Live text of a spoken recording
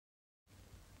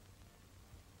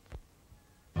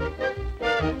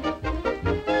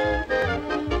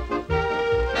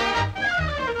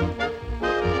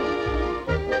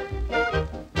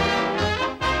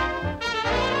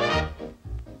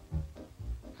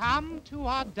Come to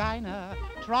our diner,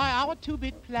 try our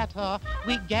two-bit platter.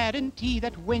 We guarantee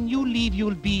that when you leave,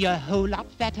 you'll be a whole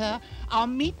lot fatter. Our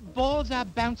meatballs are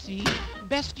bouncy,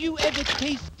 best you ever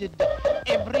tasted.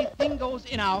 Everything goes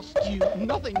in our stew,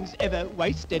 nothing's ever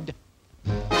wasted.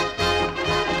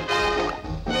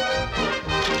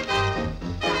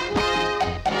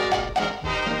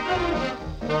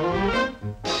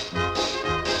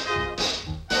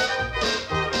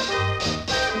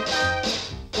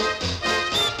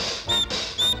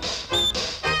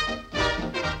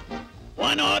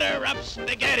 One order of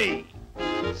spaghetti.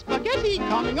 Spaghetti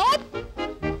coming up.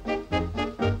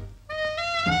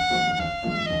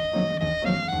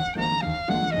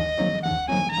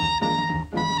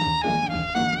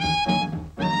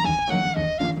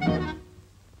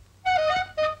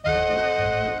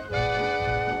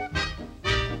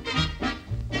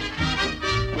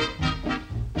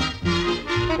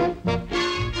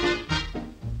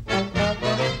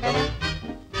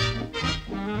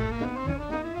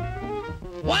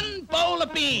 One bowl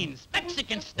of beans,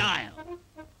 Mexican style.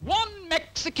 One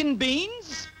Mexican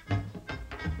beans.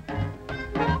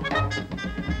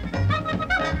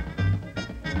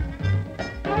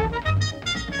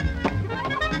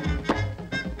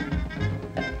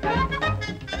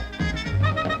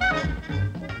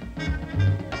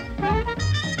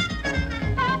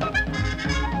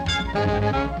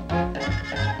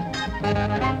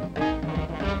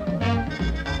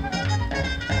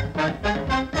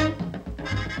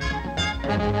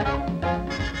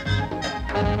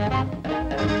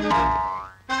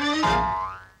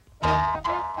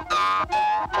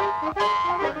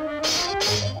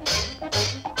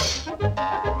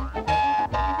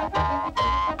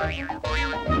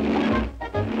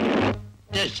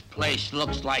 This place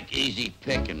looks like easy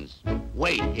pickings.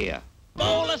 Wait here.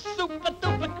 Bowl of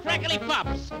super-duper crackly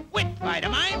pops with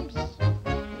vitamins.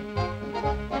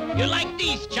 You like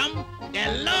these, chum?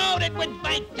 They're loaded with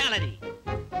vitality.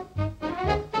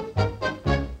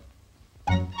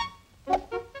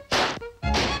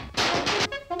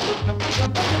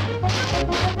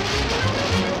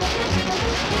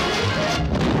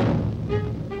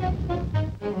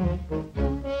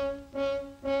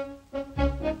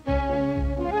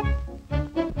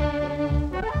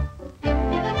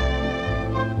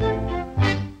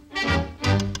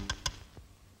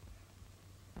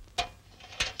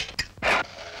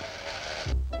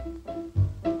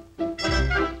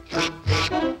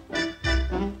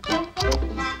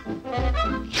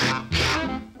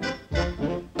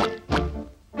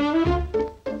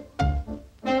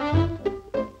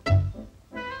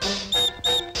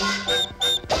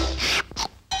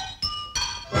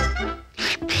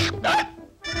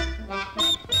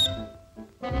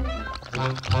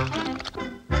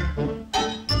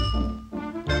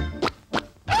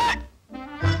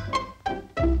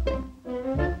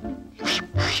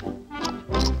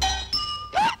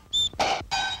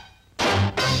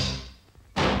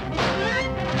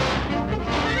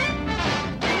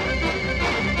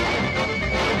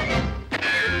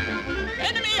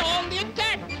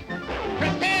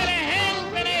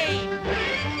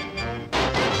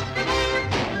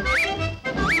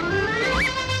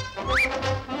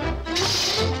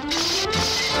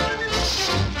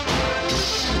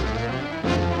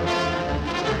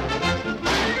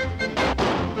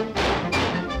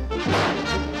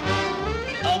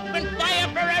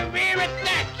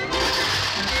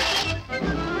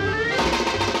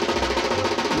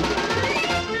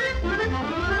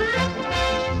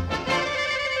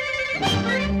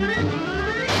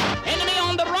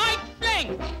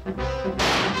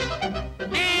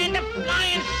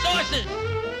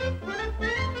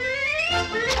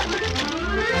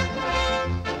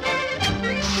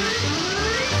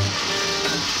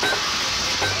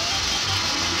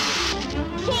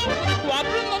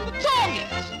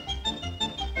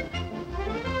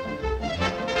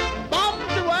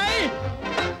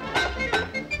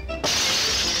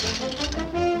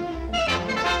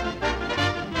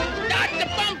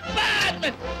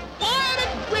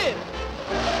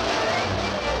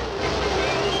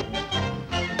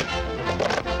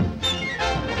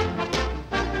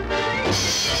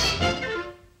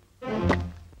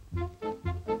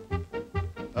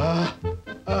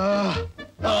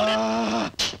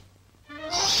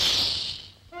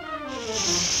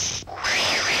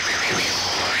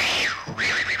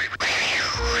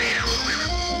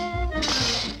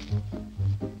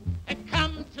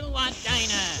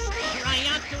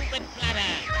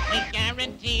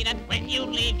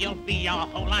 A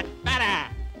whole lot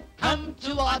better. Come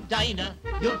to our diner,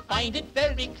 you'll find it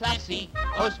very classy,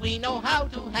 'cause we know how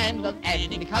to handle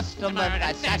any customer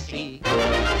that's sassy.